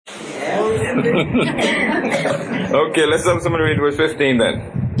Okay, let's have somebody read verse 15 then.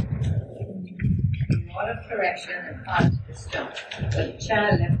 Word of correction and heart wisdom, but the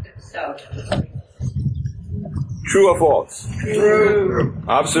child left himself. True or false? True.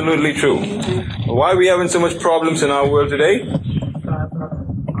 Absolutely true. Why are we having so much problems in our world today?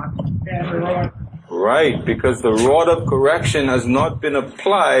 Right, because the rod of correction has not been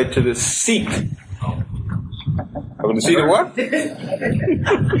applied to the seat. The seat of what?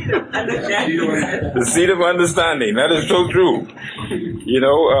 The seat of understanding. That is so true.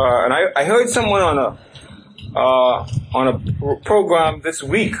 And I heard someone on a program this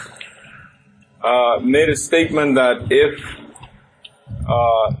week made a statement that if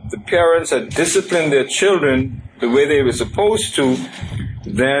the parents had disciplined their children the way they were supposed to,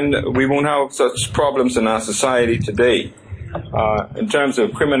 then we won't have such problems in our society today in terms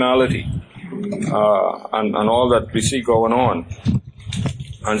of criminality and all that we see going on.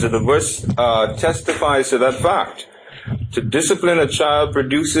 And so the verse testifies to that fact. To discipline a child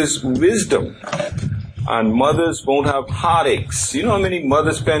produces wisdom, and mothers won't have heartaches. You know how many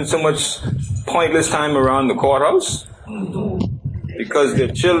mothers spend so much pointless time around the courthouse? Because their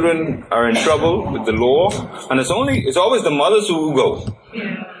children are in trouble with the law, and it's always the mothers who go.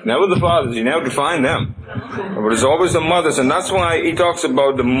 Never the fathers. You never find them. But it's always the mothers, and that's why he talks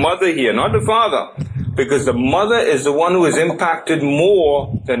about the mother here, not the father. Because the mother is the one who is impacted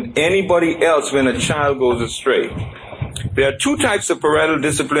more than anybody else when a child goes astray. There are two types of parental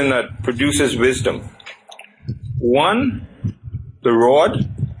discipline that produces wisdom. One, the rod,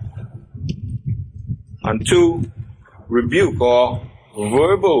 and two, rebuke or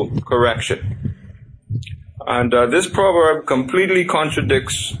verbal correction. And this proverb completely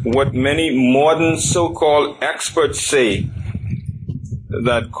contradicts what many modern so-called experts say,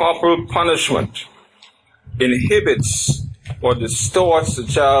 that corporal punishment inhibits or distorts the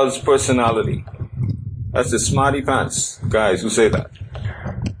child's personality. That's the smarty pants guys who say that.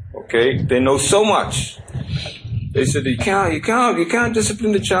 Okay? They know so much. They said you can't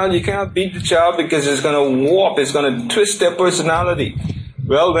discipline the child, you can't beat the child because it's going to warp, it's going to twist their personality.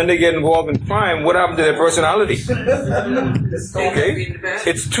 Well, when they get involved in crime, what happened to their personality? Okay?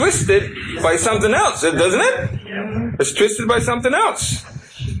 It's twisted by something else, doesn't it? It's twisted by something else.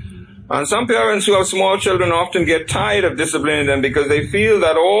 And some parents who have small children often get tired of disciplining them because they feel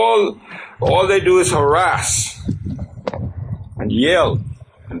that all they do is harass and yell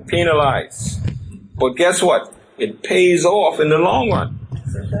and penalize. But guess what? It pays off in the long run.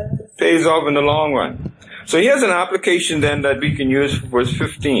 It pays off in the long run. So here's an application then that we can use for verse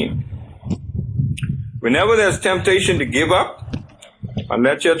 15. Whenever there's temptation to give up and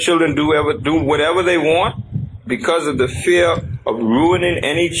let your children do whatever they want because of the fear of ruining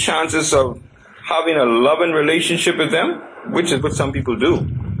any chances of having a loving relationship with them, which is what some people do,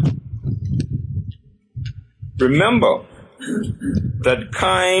 remember that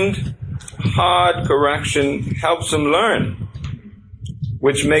kind, hard correction helps them learn,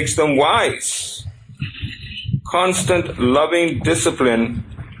 which makes them wise. Constant, loving discipline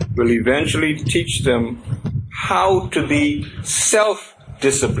will eventually teach them how to be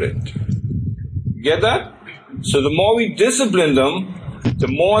self-disciplined. Get that? So the more we discipline them, the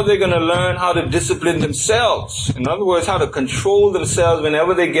more they're going to learn how to discipline themselves. In other words, how to control themselves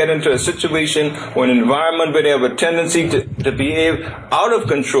whenever they get into a situation or an environment where they have a tendency to behave out of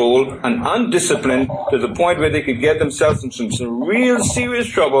control and undisciplined to the point where they could get themselves in some real serious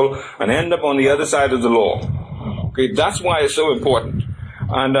trouble and end up on the other side of the law. Okay, that's why it's so important.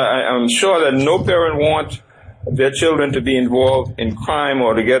 And I'm sure that no parent wants their children to be involved in crime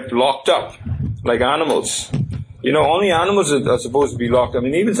or to get locked up like animals. You know, only animals are supposed to be locked up. I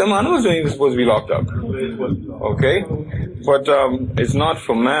mean, even some animals aren't even supposed to be locked up. Okay? But it's not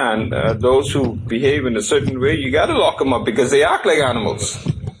for man. Those who behave in a certain way, you got to lock them up because they act like animals.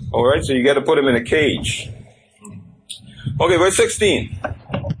 All right? So you got to put them in a cage. Okay, verse 16.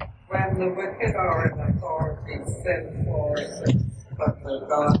 When the wicked are in authority, sin flourishes, but the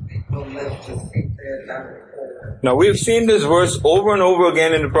godly people live to see their downfall. Now, we've seen this verse over and over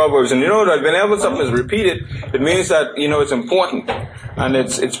again in the Proverbs, and you know that whenever something is repeated, it means that, you know, it's important, and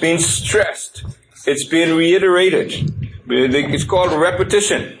it's being stressed, it's being reiterated. It's called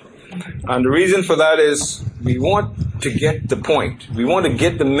repetition, and the reason for that is we want to get the point. We want to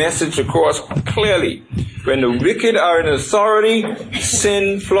get the message across clearly. When the wicked are in authority,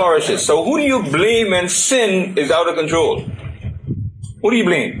 sin flourishes. So who do you blame when sin is out of control? Who do you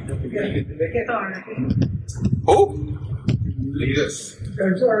blame? Who? Leaders.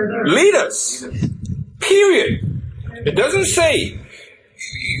 Leaders. Period. It doesn't say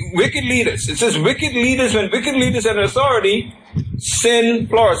wicked leaders. It says wicked leaders. When wicked leaders are in authority, sin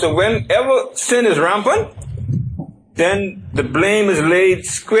flourishes. So whenever sin is rampant, then the blame is laid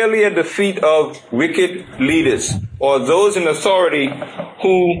squarely at the feet of wicked leaders or those in authority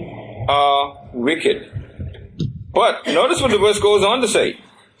who are wicked. But notice what the verse goes on to say.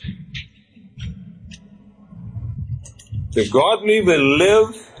 The godly will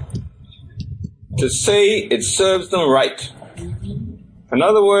live to say it serves them right. In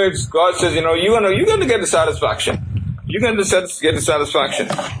other words, God says, you're going to get the satisfaction. You're going to get the satisfaction.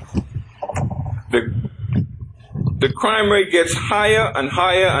 The crime rate gets higher and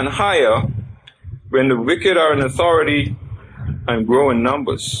higher and higher when the wicked are in authority and grow in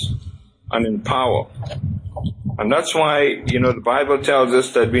numbers and in power. And that's why, the Bible tells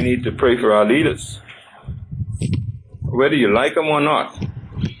us that we need to pray for our leaders. Whether you like them or not,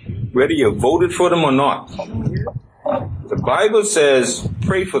 whether you voted for them or not, the Bible says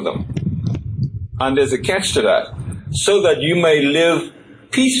pray for them. And there's a catch to that. So that you may live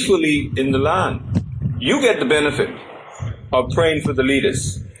peacefully in the land. You get the benefit of praying for the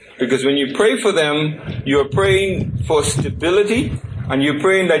leaders. Because when you pray for them, you're praying for stability, and you're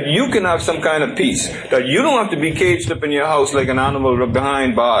praying that you can have some kind of peace. That you don't have to be caged up in your house like an animal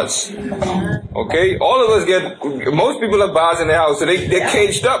behind bars. Okay? All of us most people have bars in their house, so they're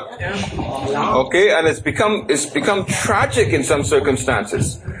caged up. Okay? And it's become tragic in some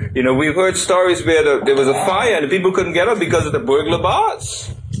circumstances. We've heard stories where there was a fire and the people couldn't get up because of the burglar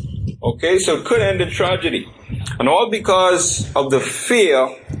bars. Okay? So it could end in tragedy. And all because of the fear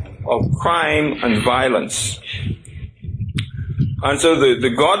of crime and violence. And so the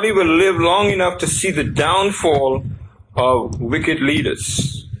godly will live long enough to see the downfall of wicked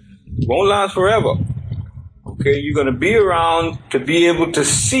leaders. It won't last forever. Okay, you're going to be around to be able to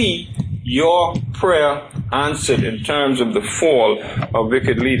see your prayer answered in terms of the fall of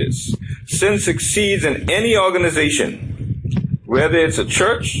wicked leaders. Sin succeeds in any organization, whether it's a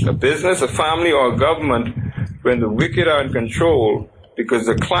church, a business, a family, or a government, when the wicked are in control, because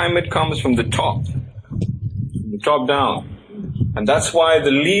the climate comes from the top down. And that's why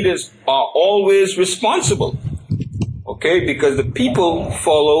the leaders are always responsible. Okay? Because the people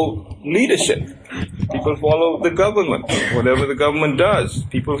follow leadership. People follow the government. Whatever the government does,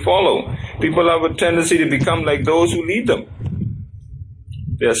 people follow. People have a tendency to become like those who lead them.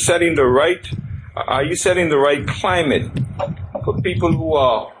 Are you setting the right climate for people who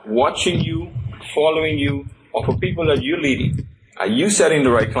are watching you, following you, or for people that you're leading? Are you setting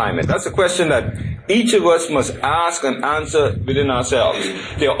the right climate? That's a question that each of us must ask and answer within ourselves.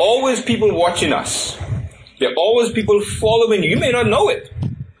 There are always people watching us. There are always people following you. You may not know it.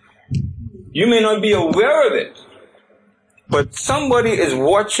 You may not be aware of it. But somebody is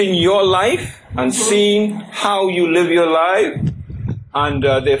watching your life and seeing how you live your life, and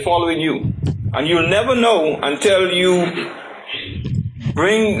they're following you. And you'll never know until you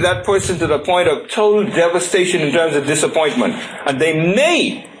bring that person to the point of total devastation in terms of disappointment. And they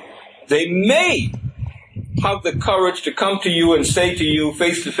may have the courage to come to you and say to you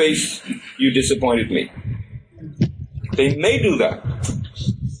face to face, you disappointed me. They may do that.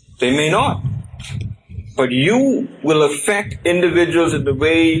 They may not. But you will affect individuals in the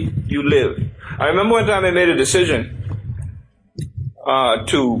way you live. I remember one time I made a decision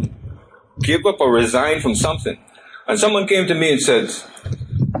to give up or resign from something. And someone came to me and said,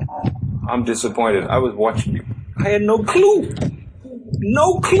 I'm disappointed. I was watching you. I had no clue.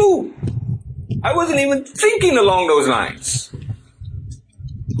 No clue. I wasn't even thinking along those lines.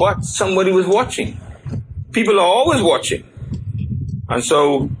 But somebody was watching. People are always watching. And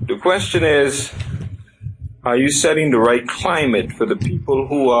so the question is, are you setting the right climate for the people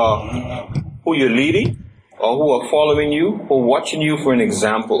who you're leading, or who are following you, who are watching you for an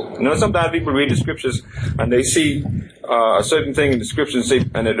example? Sometimes people read the scriptures and they see a certain thing in the scriptures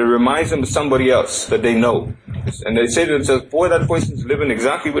and it reminds them of somebody else that they know. And they say to themselves, boy, that person's living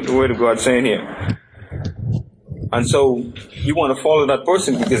exactly what the Word of God's saying here. And so you want to follow that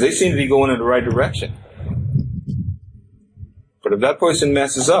person because they seem to be going in the right direction. But if that person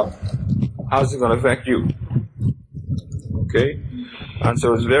messes up, how's it going to affect you? Okay? And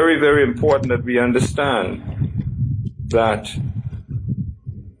so it's very, very important that we understand that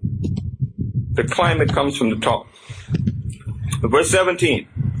the climate comes from the top. Verse 17.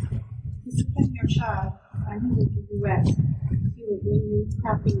 Discipline your child, and he will give you rest. He will bring you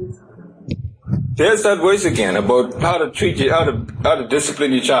happiness. There's that verse again about how to treat you, how to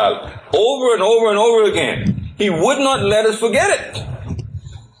discipline your child. Over and over and over again. He would not let us forget it.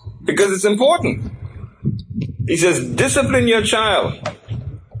 Because it's important. He says, discipline your child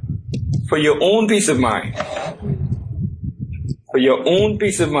for your own peace of mind. For your own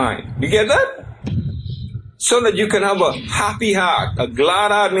peace of mind. You get that? so that you can have a happy heart. A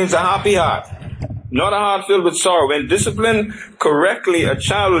glad heart means a happy heart, not a heart filled with sorrow. When disciplined correctly, a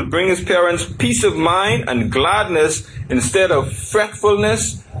child will bring his parents peace of mind and gladness instead of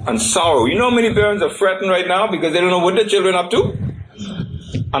fretfulness and sorrow. You know how many parents are fretting right now because they don't know what their children are up to?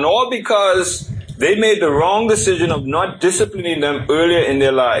 And all because they made the wrong decision of not disciplining them earlier in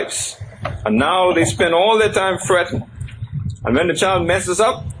their lives. And now they spend all their time fretting. And when the child messes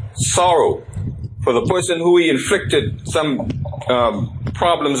up, sorrow for the person who he inflicted some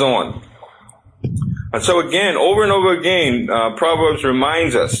problems on. And so again, over and over again, Proverbs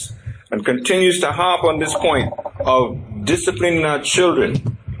reminds us and continues to harp on this point of disciplining our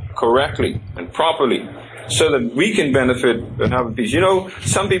children correctly and properly so that we can benefit and have peace. You know,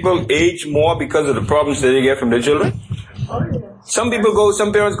 some people age more because of the problems that they get from their children. Some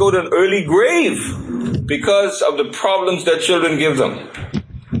parents go to an early grave because of the problems that children give them.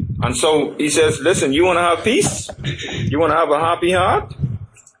 And so he says, listen, you want to have peace? You want to have a happy heart?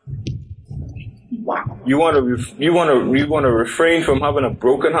 You want to refrain from having a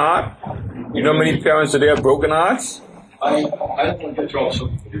broken heart? You know how many parents today have broken hearts? I don't want to get you off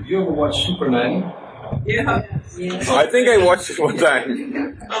something. Have you ever watched Superman? Yeah. I think I watched it one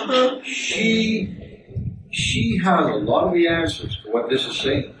time. She has a lot of the answers to what this is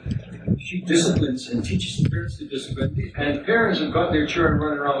saying. She disciplines and teaches the parents to discipline, and parents have got their children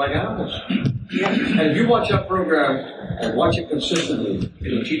running around like animals. Yeah. And if you watch that program and watch it consistently,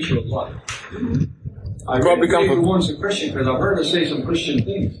 it'll teach you a lot. I Probably really come believe the from- woman's a Christian because I've heard her say some Christian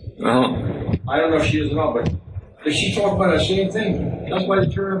things. Uh-huh. I don't know if she is or not, but she talked about the same thing. That's why they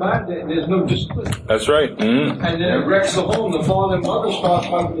turn her back. There's no discipline. That's right. Mm-hmm. And then it wrecks the home. The father and mother start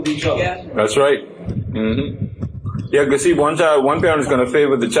fighting with each other. Yeah. That's right. Mm-hmm. Yeah, because see, one parent is going to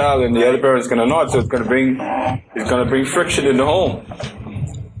favor the child and the other parent is going to not, so it's going to bring friction in the home.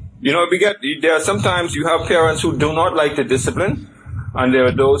 You know, there are sometimes you have parents who do not like the discipline, and there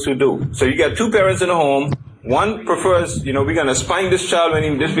are those who do. So you get two parents in the home. One prefers, we're going to spank this child when he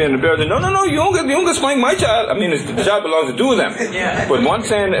disciplines, and the parents say, no, you don't get spank my child. I mean, the child belongs to two of them. Yeah. But one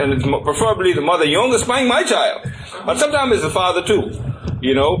saying, and it's preferably the mother, you don't get spank my child. But sometimes it's the father too.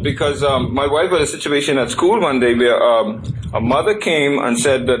 Because my wife had a situation at school one day where a mother came and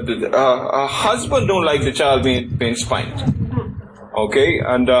said that her husband don't like the child being spanked. Okay,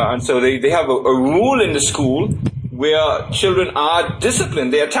 and so they have a rule in the school where children are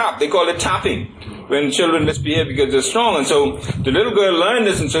disciplined. They are tapped. They call it tapping when children misbehave because they're strong. And so the little girl learned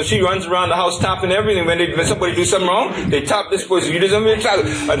this, and so she runs around the house tapping everything. When somebody do something wrong, they tap this person. You do something, they tap.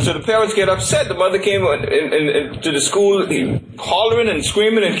 And so the parents get upset. The mother came to the school hollering and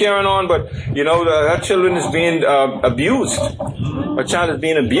screaming and carrying on, but that children is being abused. A child is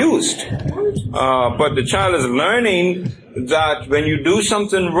being abused. But the child is learning that when you do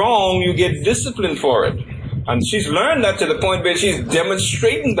something wrong, you get disciplined for it. And she's learned that to the point where she's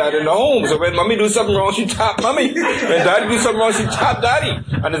demonstrating that in the home. So when mommy do something wrong, she tap mommy. When daddy do something wrong, she tap daddy.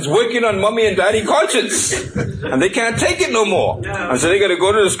 And it's working on mommy and daddy conscience. And they can't take it no more. And so they got to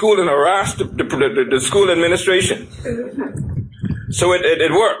go to the school and harass the school administration. So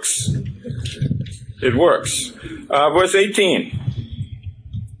it works. It works. Verse 18.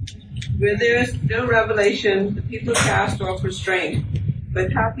 Where there is no revelation, the people cast off restraint,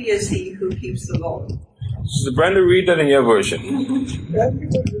 but happy is he who keeps the law. So Brenda, read that in your version.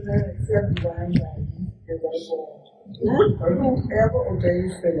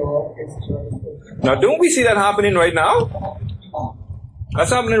 Now, don't we see that happening right now?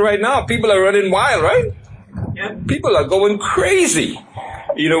 That's happening right now. People are running wild, right? Yeah. People are going crazy.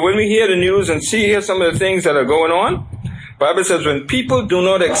 When we hear the news and hear some of the things that are going on, the Bible says when people do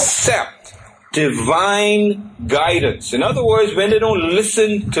not accept divine guidance, in other words, when they don't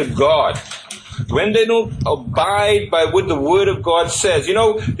listen to God, when they don't abide by what the Word of God says. There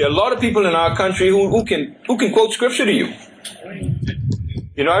are a lot of people in our country who can quote Scripture to you.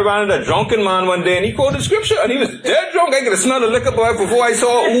 I ran into a drunken man one day and he quoted Scripture and he was dead drunk. I could have smelled the liquor boy before I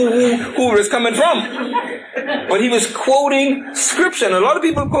saw who it was coming from. But he was quoting Scripture, and a lot of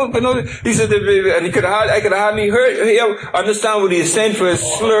people quote. He said, and I could hardly understand what he was saying for his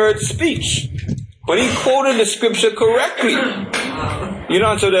slurred speech. But he quoted the Scripture correctly.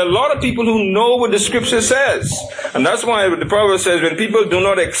 And so there are a lot of people who know what the Scripture says. And that's why the Proverbs says when people do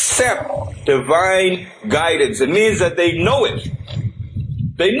not accept divine guidance, it means that they know it.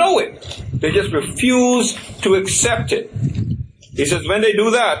 They know it. They just refuse to accept it. He says when they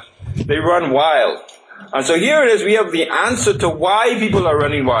do that, they run wild. And so here it is, we have the answer to why people are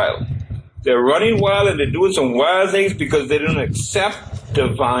running wild. They're running wild and they're doing some wild things because they don't accept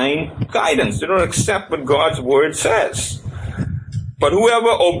divine guidance. They don't accept what God's Word says. But whoever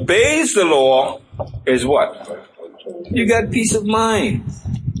obeys the law is what? You get peace of mind.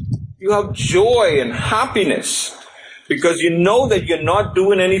 You have joy and happiness because you know that you're not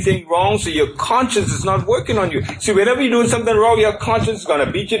doing anything wrong, so your conscience is not working on you. See, whenever you're doing something wrong, your conscience is going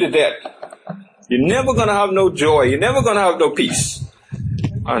to beat you to death. You're never going to have no joy. You're never going to have no peace.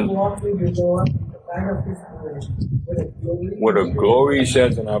 And with a glory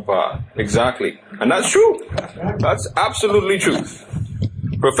sheds in our path. Exactly. And that's true. That's absolutely truth.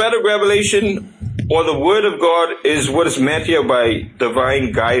 Prophetic revelation or the word of God is what is meant here by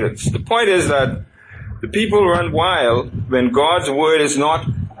divine guidance. The point is that the people run wild when God's word is not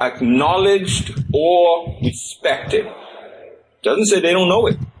acknowledged or respected. Doesn't say they don't know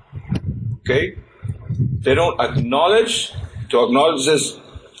it. Okay? They don't acknowledge. To acknowledge is,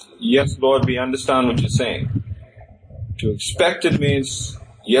 yes, Lord, we understand what you're saying. To expect it means,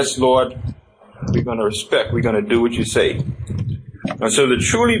 yes, Lord, we're going to respect, we're going to do what you say. And so the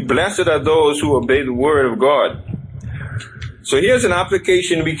truly blessed are those who obey the word of God. So here's an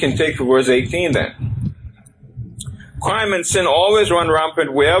application we can take for verse 18 then. Crime and sin always run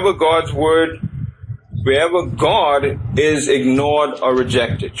rampant wherever God is ignored or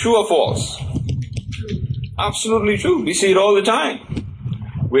rejected. True or false? Absolutely true. We see it all the time.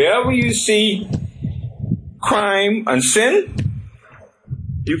 Wherever you see crime and sin,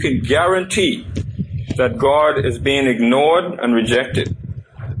 you can guarantee that God is being ignored and rejected,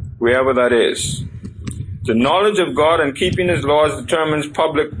 wherever that is. The knowledge of God and keeping His laws determines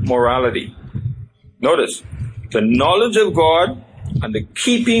public morality. Notice, the knowledge of God and the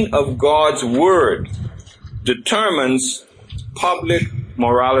keeping of God's word determines public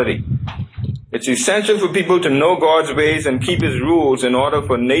morality. It's essential for people to know God's ways and keep His rules in order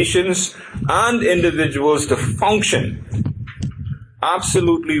for nations and individuals to function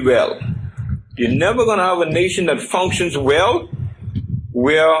absolutely well. You're never going to have a nation that functions well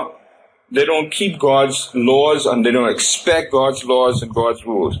where they don't keep God's laws and they don't expect God's laws and God's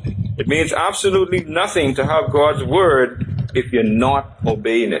rules. It means absolutely nothing to have God's word if you're not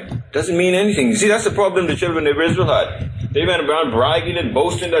obeying it. Doesn't mean anything. You see, that's the problem the children of Israel had. They went around bragging and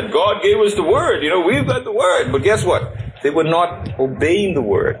boasting that God gave us the word. We've got the word. But guess what? They were not obeying the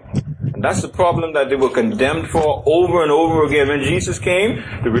word. And that's the problem that they were condemned for over and over again. When Jesus came,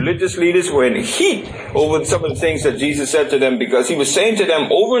 the religious leaders were in heat over some of the things that Jesus said to them, because He was saying to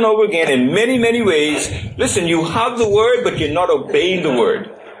them over and over again in many, many ways, listen, you have the word, but you're not obeying the word.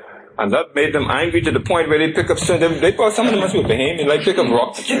 And that made them angry to the point where they pick up stones. Some of them must be Bahamian, like pick up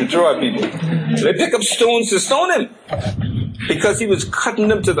rocks to throw at people. They pick up stones to stone Him because He was cutting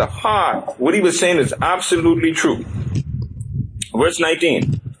them to the heart. What He was saying is absolutely true. Verse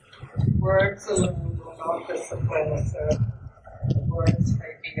 19. Words alone will not discipline us. Words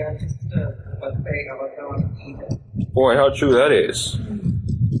may be understood, but they are not needed. Boy, how true that is.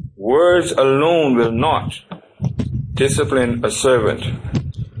 Words alone will not discipline a servant.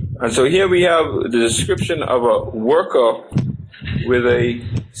 And so here we have the description of a worker with a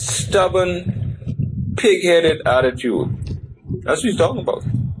stubborn, pig-headed attitude. That's what he's talking about.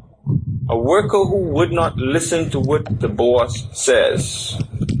 A worker who would not listen to what the boss says.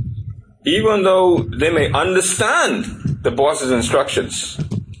 Even though they may understand the boss's instructions,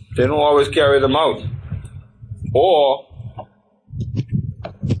 they don't always carry them out. Or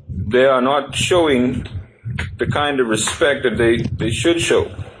they are not showing the kind of respect that they should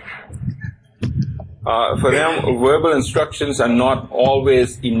show. For them, verbal instructions are not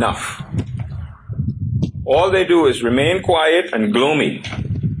always enough. All they do is remain quiet and gloomy.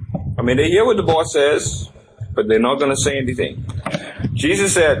 They hear what the boss says, but they're not going to say anything.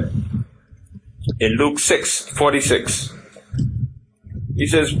 Jesus said in Luke 6:46, He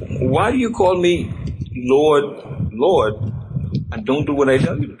says, why do you call me Lord, Lord, and don't do what I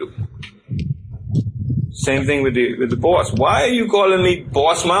tell you to do? Same thing with the boss. Why are you calling me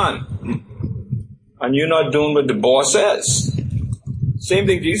boss man? And you're not doing what the boss says. Same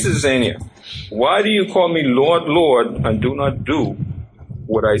thing Jesus is saying here. Why do you call me Lord, Lord, and do not do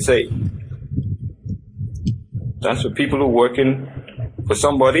what I say? That's for people who are working for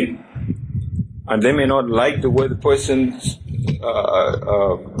somebody, and they may not like the way the person's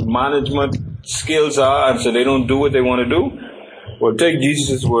management skills are, and so they don't do what they want to do. Well, take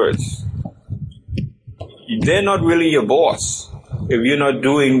Jesus' words. They're not really your boss if you're not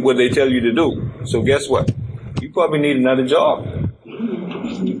doing what they tell you to do. So guess what? You probably need another job.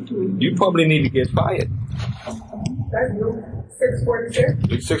 You probably need to get fired. That's Luke 6:46?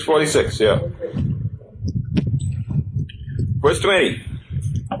 Luke 6:46, yeah. Verse 20.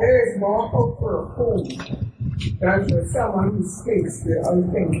 There is more hope for a fool than for someone who speaks the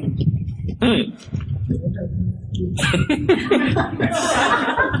unthinking.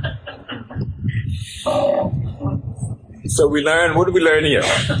 So we learn, what do we learn here?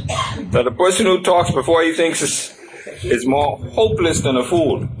 That a person who talks before he thinks is more hopeless than a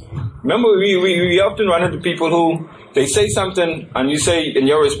fool. Remember, we often run into people who, they say something and you say, and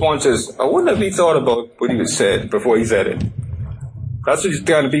your response is, I wouldn't have thought about what he said before he said it. That's the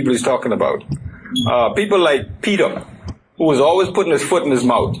kind of people he's talking about. People like Peter, who was always putting his foot in his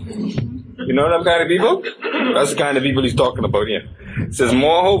mouth. You know them kind of people? That's the kind of people he's talking about here. It says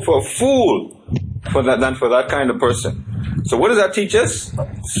more hope for a fool than for that kind of person. So what does that teach us?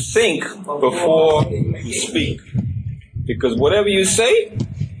 Think before you speak. Because whatever you say,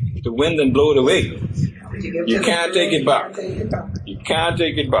 the wind and blow it away. You can't take it back. You can't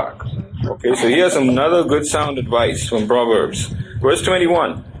take it back. Okay, so here's another good sound advice from Proverbs. Verse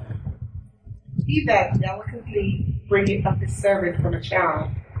 21. He that delicately bringeth up his servant from a child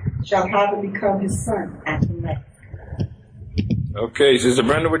shall have him become his son at the last. Okay, Sister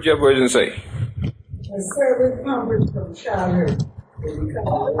Brenda, what your version say? A servant comes from childhood.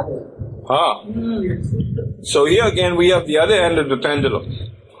 So here again we have the other end of the pendulum.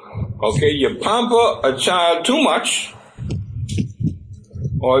 Okay, you pamper a child too much,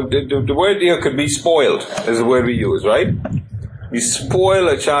 or the word here could be spoiled, is the word we use, right? You spoil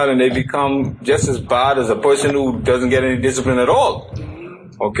a child and they become just as bad as a person who doesn't get any discipline at all.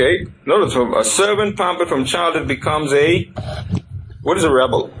 Okay? Notice, a servant pampered from childhood becomes what is a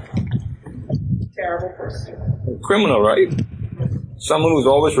rebel? Terrible person. A criminal, right? Someone who's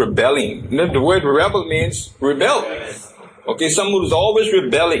always rebelling. The word rebel means rebel. Okay, someone who's always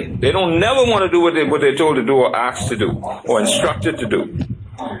rebelling. They don't never want to do what they're told to do or asked to do or instructed to do.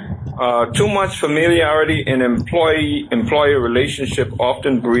 Too much familiarity in employee-employer relationship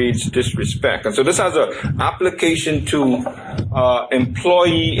often breeds disrespect. And so this has an application to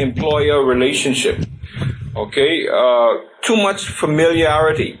employee-employer relationship. Okay, too much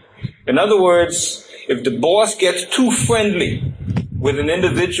familiarity. In other words, if the boss gets too friendly with an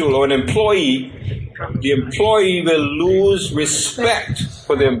individual or an employee, the employee will lose respect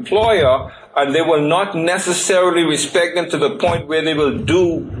for the employer, and they will not necessarily respect them to the point where they will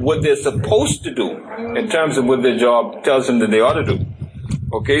do what they're supposed to do in terms of what their job tells them that they ought to do.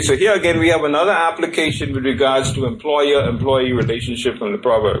 Okay, so here again we have another application with regards to employer-employee relationship from the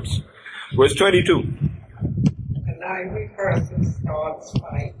Proverbs. Verse 22. An angry person starts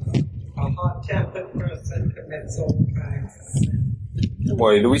fights. A hot-tempered person commits all kinds of sin.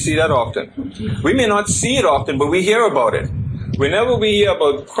 Boy, do we see that often? We may not see it often, but we hear about it. Whenever we hear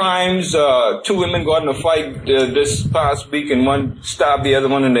about crimes, 2 women got in a fight this past week and one stabbed the other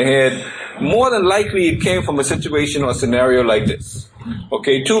one in the head, more than likely it came from a situation or scenario like this.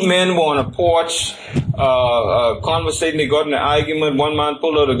 Okay, 2 men were on a porch, conversating, they got in an argument, one man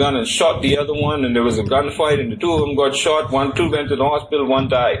pulled out a gun and shot the other one, and there was a gunfight, and the 2 of them got shot, 2 went to the hospital, 1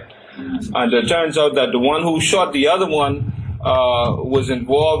 died. And it turns out that the one who shot the other one was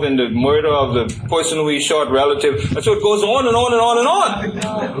involved in the murder of the person who he shot relative. And so it goes on and on and on and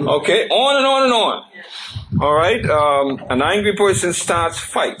on. Okay, on and on and on. Alright, an angry person starts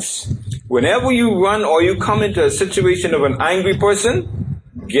fights. Whenever you run or you come into a situation of an angry person,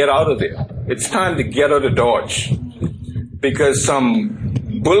 get out of there. It's time to get out of Dodge. Because some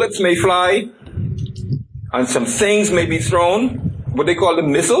bullets may fly, and some things may be thrown, what they call the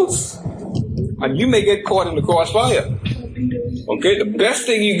missiles, and you may get caught in the crossfire. Okay, the best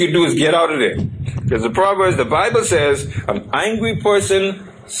thing you can do is get out of there. Because the Bible says, an angry person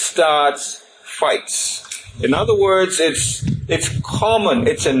starts fights. In other words, it's common,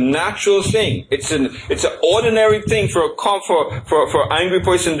 it's a natural thing, it's an ordinary thing for an angry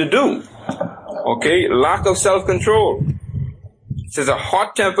person to do. Okay, lack of self-control. It says a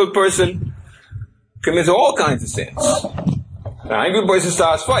hot-tempered person commits all kinds of sins. An angry person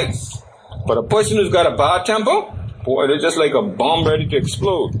starts fights. But a person who's got a bad temper, boy, they're just like a bomb ready to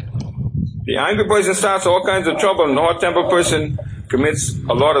explode. The angry person starts all kinds of trouble, and the hot-tempered person commits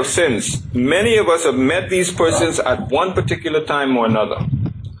a lot of sins. Many of us have met these persons at one particular time or another.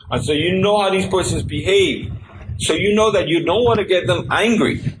 And so you know how these persons behave. So you know that you don't want to get them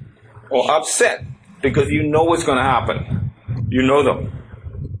angry or upset because you know what's going to happen. You know them.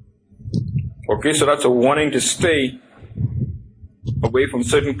 Okay, so that's a warning to stay away from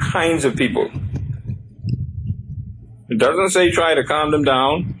certain kinds of people. It doesn't say try to calm them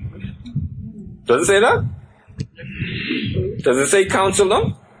down. Does it say that? Does it say counsel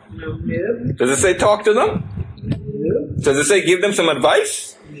them? No. Does it say talk to them? No. Does it say give them some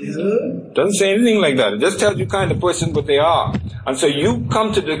advice? No. Doesn't say anything like that. It just tells you kind of person what they are. And so you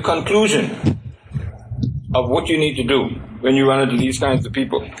come to the conclusion of what you need to do when you run into these kinds of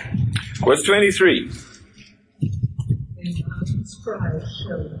people. Verse 23.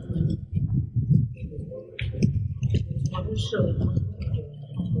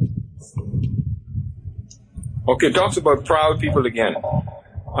 Okay, it talks about proud people again.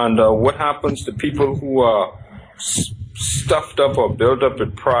 And what happens to people who are stuffed up or built up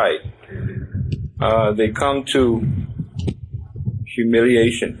with pride? They come to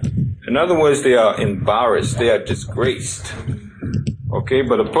humiliation. In other words, they are embarrassed. They are disgraced. Okay,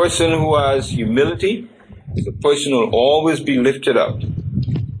 but a person who has humility is a person who will always be lifted up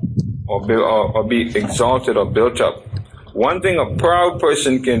or be exalted or built up. One thing a proud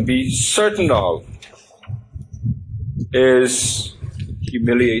person can be certain of is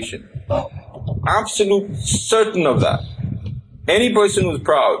humiliation. Absolute certain of that. Any person who's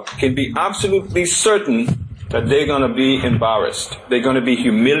proud can be absolutely certain that they're going to be embarrassed. They're going to be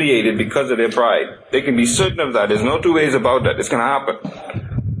humiliated because of their pride. They can be certain of that. There's no two ways about that. It's going to happen.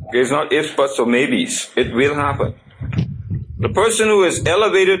 It's not ifs, buts, or maybes. It will happen. The person who is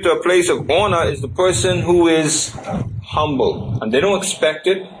elevated to a place of honor is the person who is humble. And they don't expect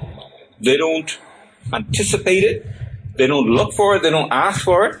it. They don't anticipate it. They don't look for it. They don't ask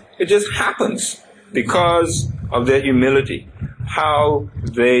for it. It just happens because of their humility. How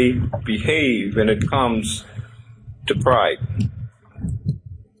they behave when it comes to pride.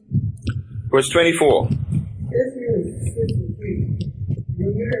 Verse 24. If you insist in freedom,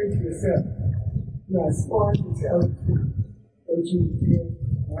 you marry to yourself. You are smart to tell the truth, but you feel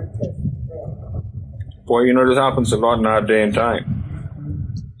not tested. Boy, you know this happens a lot in our day and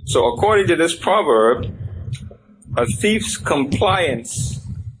time. So according to this proverb, a thief's compliance,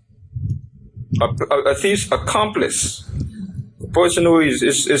 a thief's accomplice, the person who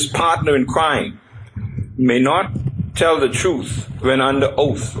is partner in crime, may not tell the truth when under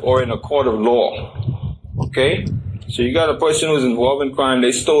oath or in a court of law. Okay? So you got a person who's involved in crime,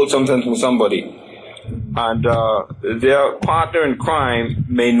 they stole something from somebody, and their partner in crime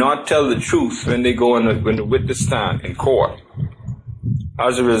may not tell the truth when they go on the witness stand in court.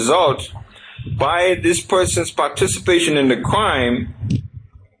 As a result, by this person's participation in the crime,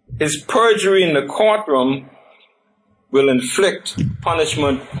 his perjury in the courtroom will inflict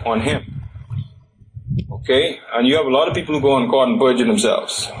punishment on him. Okay? And you have a lot of people who go on court and perjure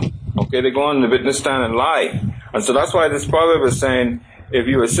themselves. Okay? They go on the witness stand and lie. And so that's why this proverb is saying, if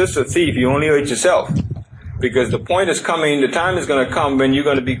you assist a thief, you only hurt yourself. Because the point is coming, the time is going to come when you're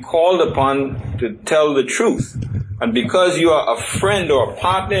going to be called upon to tell the truth. And because you are a friend or a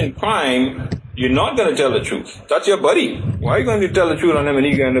partner in crime, you're not going to tell the truth. That's your buddy. Why are you going to tell the truth on him and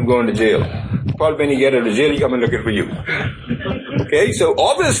he's going to end up going to jail? Probably when you get out of jail, he come and looking for you. Okay, so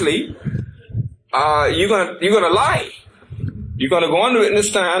obviously, you're going to lie. You're going to go on the witness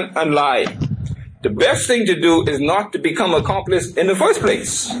stand and lie. The best thing to do is not to become accomplice in the first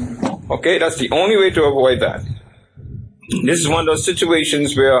place. Okay, that's the only way to avoid that. This is one of those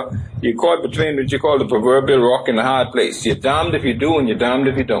situations where you're caught between what you call the proverbial rock and the hard place. You're damned if you do and you're damned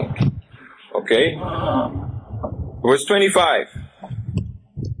if you don't. Okay? Verse 25.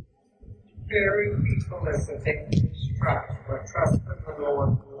 Very people is a dangerous trust, but trust in the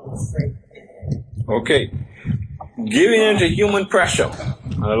Lord will save you. Okay. Giving in to human pressure.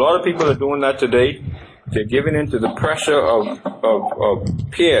 And a lot of people are doing that today. They're giving in to the pressure of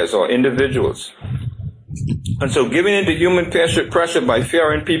peers or individuals. And so giving in to human pressure by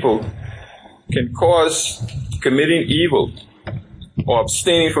fearing people can cause committing evil or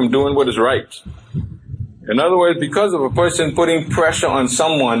abstaining from doing what is right. In other words, because of a person putting pressure on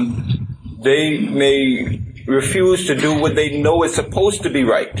someone, they may refuse to do what they know is supposed to be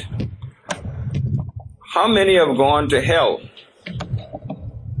right. How many have gone to hell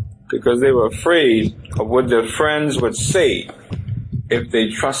because they were afraid of what their friends would say if they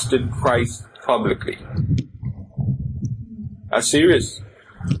trusted Christ publicly? That's serious.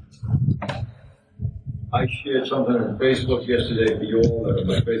 I shared something on Facebook yesterday for you all,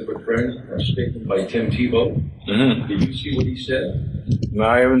 my Facebook friends, a statement by Tim Tebow. Mm-hmm. Did you see what he said? No,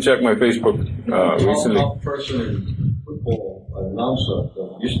 I haven't checked my Facebook recently. A person in football, an announcer,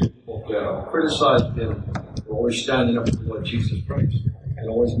 used to criticize him for always standing up for the Lord Jesus Christ and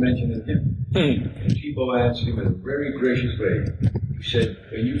always mentioning him. And Tebow answered him in a very gracious way. He said,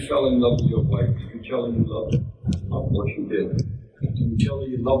 when you fell in love with your wife, did you tell her you loved her? Of course you did. Did you tell her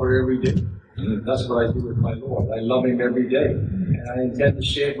you love her every day? That's what I do with my Lord. I love Him every day. And I intend to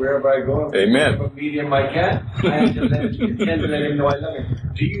share it wherever I go. Amen. Whatever medium I can. I intend to let Him know I love Him.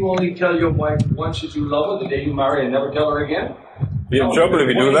 Do you only tell your wife once that you love her the day you marry and never tell her again? You're in trouble if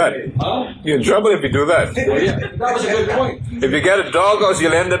you do that. Huh? You're in trouble if you do that. Well, yeah, that was a good point. If you get a doghouse,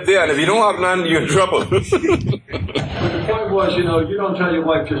 you'll end up there. And if you don't have none, you're in trouble. But the point was, you don't tell your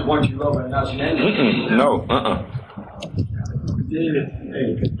wife just once you love her and that's the end. No.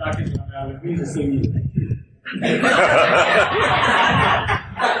 I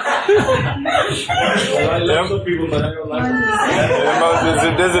love some people, but I don't like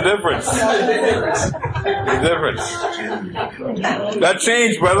them. There's a difference. There's a difference. That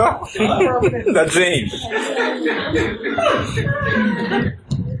changed, brother. That changed.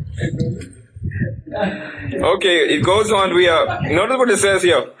 Okay, it goes on. Notice what it says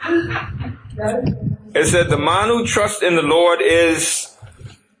here. It said the man who trusts in the Lord is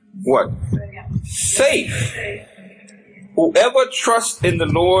what? Safe. Whoever trusts in the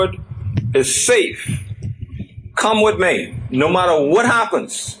Lord is safe. Come with me. No matter what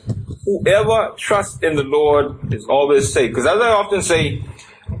happens, whoever trusts in the Lord is always safe. Because as I often say,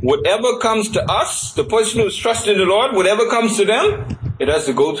 whatever comes to us, the person who's trusting the Lord, whatever comes to them, it has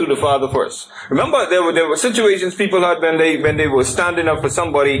to go through the Father first. Remember, there were situations people had when they were standing up for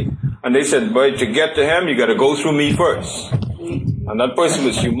somebody, and they said, "Boy, to get to him, you got to go through me first." And that person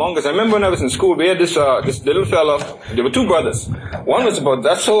was humongous. I remember when I was in school, we had this little fella. There were two brothers. One was about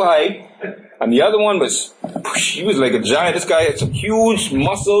that so high, and the other one was, he was like a giant. This guy had some huge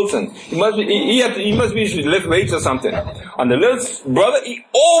muscles, and he must be used to lift weights or something. And the little brother, he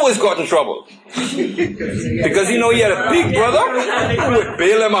always got in trouble. Because he had a big brother who would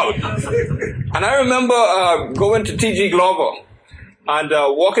bail him out. And I remember going to T.G. Glover and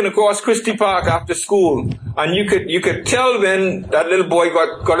walking across Christie Park after school, and you could tell when that little boy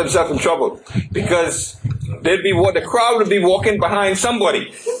got himself in trouble, because the crowd would be walking behind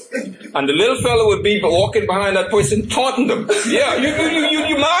somebody, and the little fellow would be walking behind that person, taunting them. Yeah,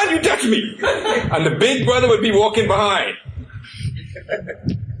 you mind? You touch me. And the big brother would be walking behind.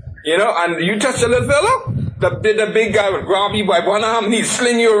 And you touch the little fellow, the big guy would grab you by one arm and he'd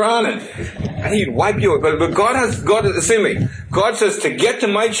sling you around and he'd wipe you. But God is the same way. God says, to get to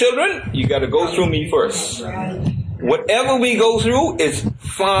my children, you got to go through me first. Whatever we go through is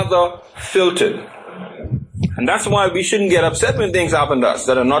Father filtered. And that's why we shouldn't get upset when things happen to us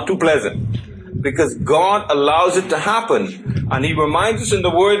that are not too pleasant. Because God allows it to happen. And He reminds us in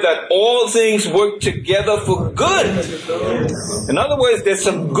the Word that all things work together for good. In other words,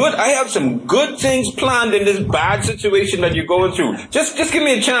 I have some good things planned in this bad situation that you're going through. Just give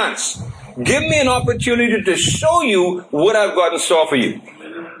me a chance. Give me an opportunity to show you what I've got in store for you.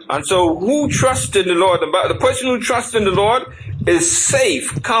 And so, who trusts in the Lord? The person who trusts in the Lord is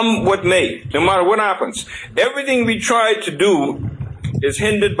safe, come what may, no matter what happens. Everything we try to do is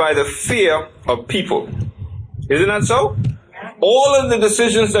hindered by the fear of people. Isn't that so? All of the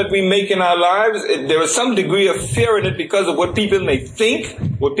decisions that we make in our lives, there is some degree of fear in it because of what people may think,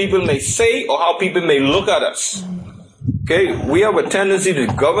 what people may say, or how people may look at us. Okay? We have a tendency to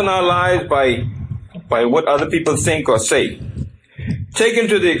govern our lives by what other people think or say. Taken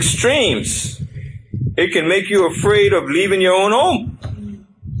to the extremes, it can make you afraid of leaving your own home.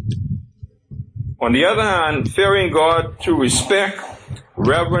 On the other hand, fearing God through respect,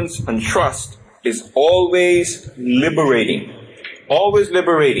 reverence, and trust is always liberating. Always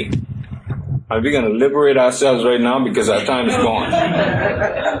liberating. And we're going to liberate ourselves right now because our time is gone.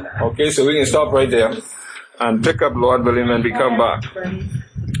 Okay, so we can stop right there and pick up, Lord willing, when we come back.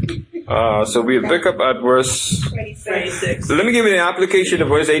 So we'll pick up at verse 26. So let me give you the application of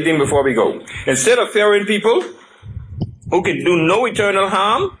verse 18 before we go. Instead of fearing people who can do no eternal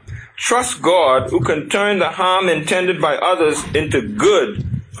harm, trust God who can turn the harm intended by others into good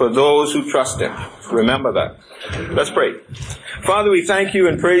for those who trust Him. Remember that. Let's pray. Father, we thank you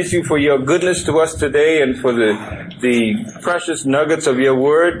and praise you for your goodness to us today and for the precious nuggets of your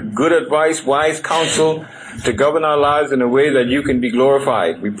word, good advice, wise counsel to govern our lives in a way that you can be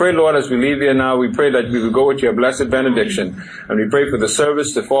glorified. We pray, Lord, as we leave here now, we pray that we will go with your blessed benediction. And we pray for the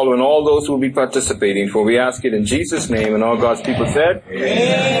service to follow and all those who will be participating. For we ask it in Jesus' name, and all God's people said,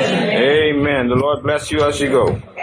 Amen. Amen. The Lord bless you as you go.